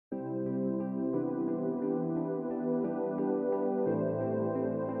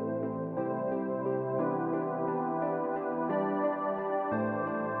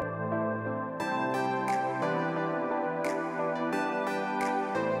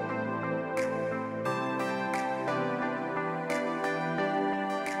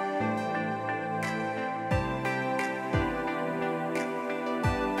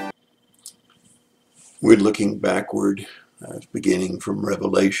We're looking backward, beginning from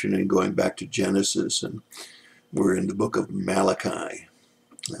Revelation and going back to Genesis, and we're in the book of Malachi,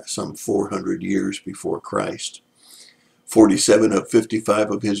 some 400 years before Christ. 47 of 55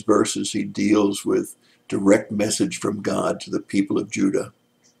 of his verses, he deals with direct message from God to the people of Judah.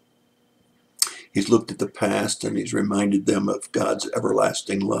 He's looked at the past and he's reminded them of God's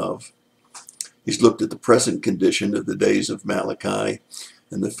everlasting love. He's looked at the present condition of the days of Malachi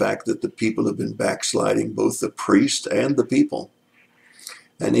and the fact that the people have been backsliding, both the priest and the people.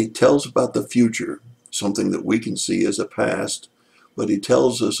 And he tells about the future, something that we can see as a past, but he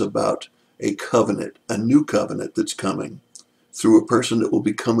tells us about a covenant, a new covenant that's coming through a person that will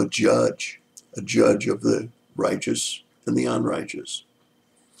become a judge of the righteous and the unrighteous.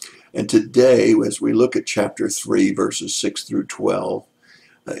 And today, as we look at chapter 3, verses 6 through 12,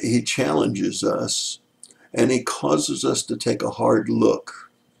 he challenges us and he causes us to take a hard look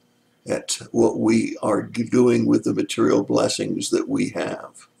at what we are doing with the material blessings that we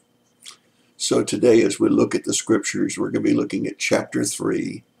have. So today, as we look at the scriptures, we're going to be looking at chapter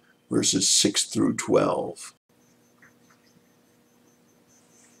 3, verses 6 through 12.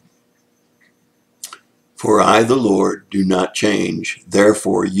 For I, the Lord, do not change.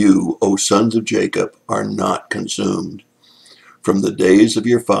 Therefore you, O sons of Jacob, are not consumed. From the days of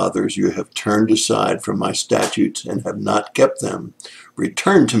your fathers you have turned aside from my statutes and have not kept them.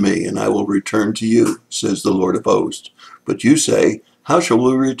 Return to me, and I will return to you, says the Lord of hosts. But you say, how shall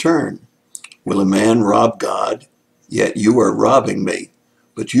we return? Will a man rob God? Yet you are robbing me.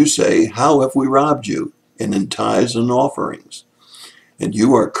 But you say, how have we robbed you? And in tithes and offerings. And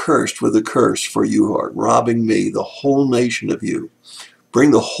you are cursed with a curse, for you are robbing me, the whole nation of you.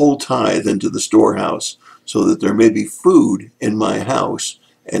 Bring the whole tithe into the storehouse, so that there may be food in my house,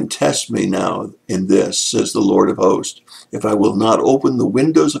 and test me now in this, says the Lord of hosts, if I will not open the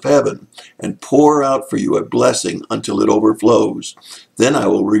windows of heaven and pour out for you a blessing until it overflows. Then I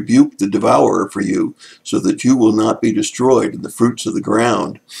will rebuke the devourer for you, so that you will not be destroyed in the fruits of the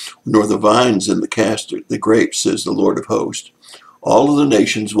ground, nor the vines and the grapes, says the Lord of hosts. All of the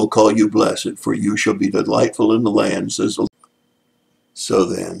nations will call you blessed, for you shall be delightful in the land, says the Lord. So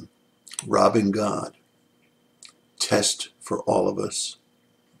then, robbing God, test for all of us,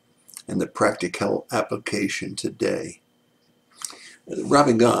 and the practical application today.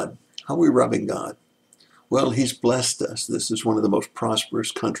 Robbing God. How are we robbing God? Well, he's blessed us. This is one of the most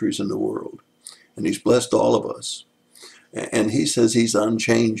prosperous countries in the world, and he's blessed all of us. And he says he's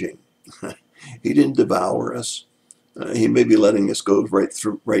unchanging. He didn't devour us. He may be letting us go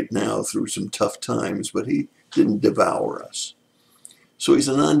right now through some tough times, but he didn't devour us. So he's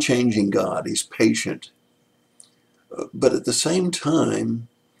an unchanging God. He's patient. But at the same time,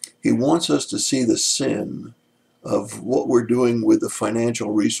 he wants us to see the sin of what we're doing with the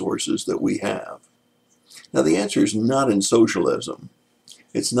financial resources that we have. Now, the answer is not in socialism.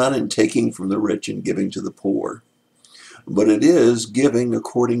 It's not in taking from the rich and giving to the poor. But it is giving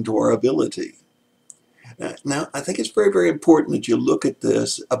according to our ability. Now, I think it's very, very important that you look at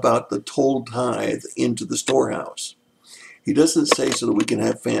this about the toll tithe into the storehouse. He doesn't say so that we can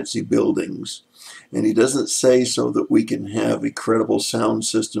have fancy buildings, and he doesn't say so that we can have incredible sound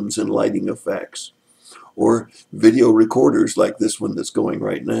systems and lighting effects, or video recorders like this one that's going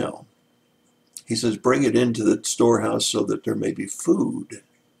right now. He says, bring it into the storehouse so that there may be food.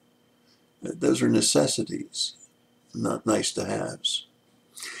 Those are necessities, not nice to haves.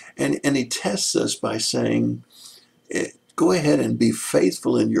 And he tests us by saying, go ahead and be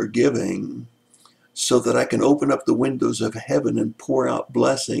faithful in your giving so that I can open up the windows of heaven and pour out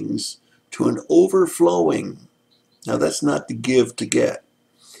blessings to an overflowing. Now, that's not to give to get,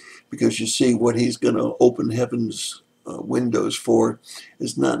 because you see, what he's going to open heaven's windows for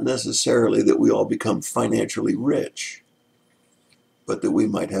is not necessarily that we all become financially rich, but that we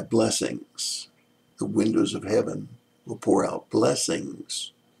might have blessings. The windows of heaven will pour out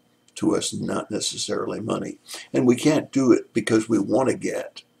blessings to us, not necessarily money. And we can't do it because we want to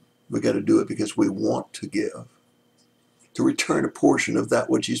get. We got to do it because we want to give, to return a portion of that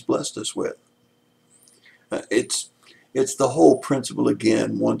which he's blessed us with. It's the whole principle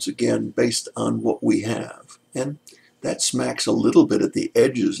again, once again, based on what we have. And that smacks a little bit at the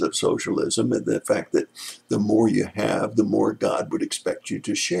edges of socialism, and the fact that the more you have, the more God would expect you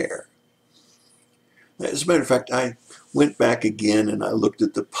to share. As a matter of fact, I went back again and I looked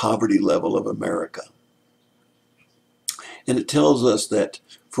at the poverty level of America. And it tells us that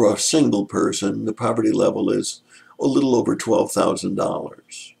for a single person, the poverty level is a little over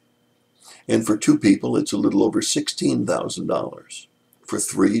 $12,000. And for two people, it's a little over $16,000. For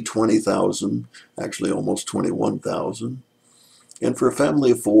three, $20,000, actually almost $21,000. And for a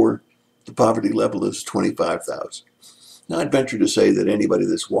family of four, The poverty level is 25,000. Now, I'd venture to say that anybody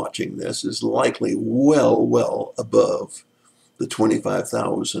that's watching this is likely well above the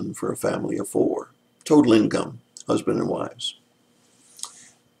 25,000 for a family of four. Total income, husband and wives.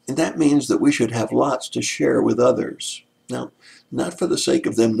 And that means that we should have lots to share with others. Now, not for the sake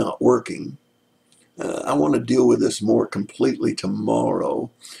of them not working. I want to deal with this more completely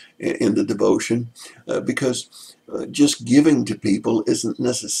tomorrow in the devotion because just giving to people isn't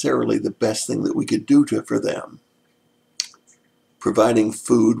necessarily the best thing that we could do for them. Providing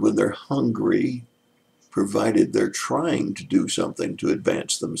food when they're hungry, provided they're trying to do something to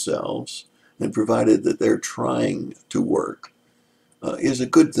advance themselves, and provided that they're trying to work, is a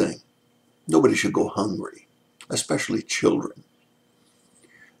good thing. Nobody should go hungry, especially children.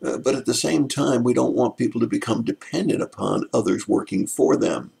 But at the same time, we don't want people to become dependent upon others working for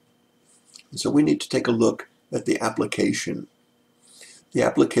them. And so we need to take a look at the application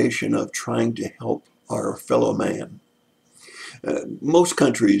of trying to help our fellow man. Most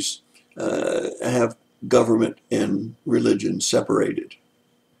countries have government and religion separated.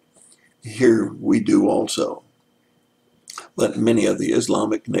 Here we do also. But many of the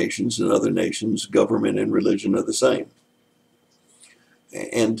Islamic nations and other nations, government and religion are the same.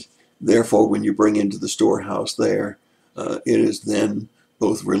 And therefore, when you bring into the storehouse there, it is then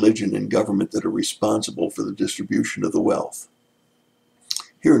both religion and government that are responsible for the distribution of the wealth.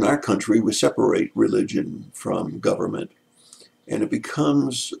 Here in our country, we separate religion from government, and it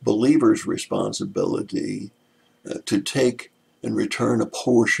becomes believers' responsibility to take and return a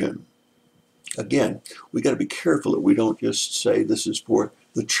portion. Again, we got to be careful that we don't just say this is for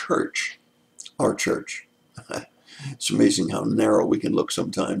the church, our church. It's amazing how narrow we can look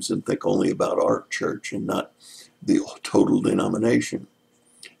sometimes and think only about our church and not the total denomination.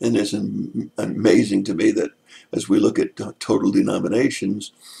 And it's amazing to me that as we look at total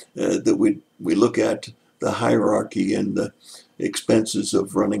denominations, that we look at the hierarchy and the expenses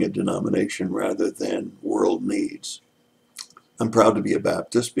of running a denomination rather than world needs. I'm proud to be a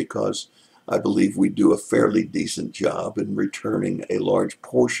Baptist because I believe we do a fairly decent job in returning a large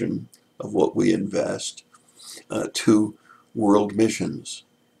portion of what we invest to world missions,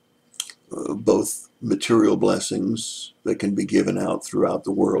 both material blessings that can be given out throughout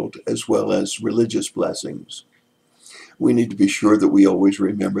the world, as well as religious blessings. We need to be sure that we always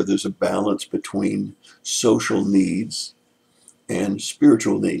remember there's a balance between social needs and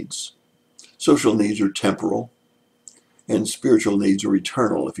spiritual needs. Social needs are temporal, and spiritual needs are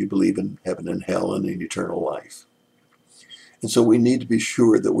eternal if you believe in heaven and hell and in eternal life. And so we need to be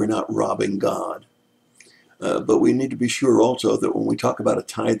sure that we're not robbing God. But we need to be sure also that when we talk about a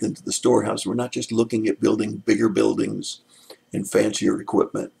tithe into the storehouse, we're not just looking at building bigger buildings and fancier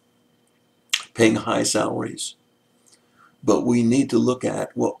equipment, paying high salaries. But we need to look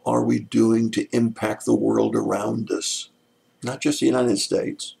at what are we doing to impact the world around us, not just the United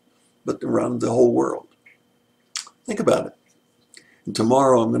States, but around the whole world. Think about it. And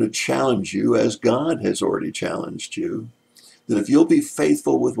tomorrow I'm going to challenge you, as God has already challenged you, that if you'll be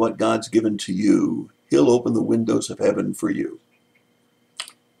faithful with what God's given to you, He'll open the windows of heaven for you.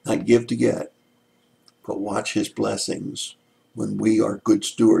 Not give to get, but watch His blessings when we are good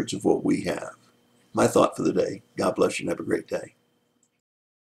stewards of what we have. My thought for the day. God bless you and have a great day.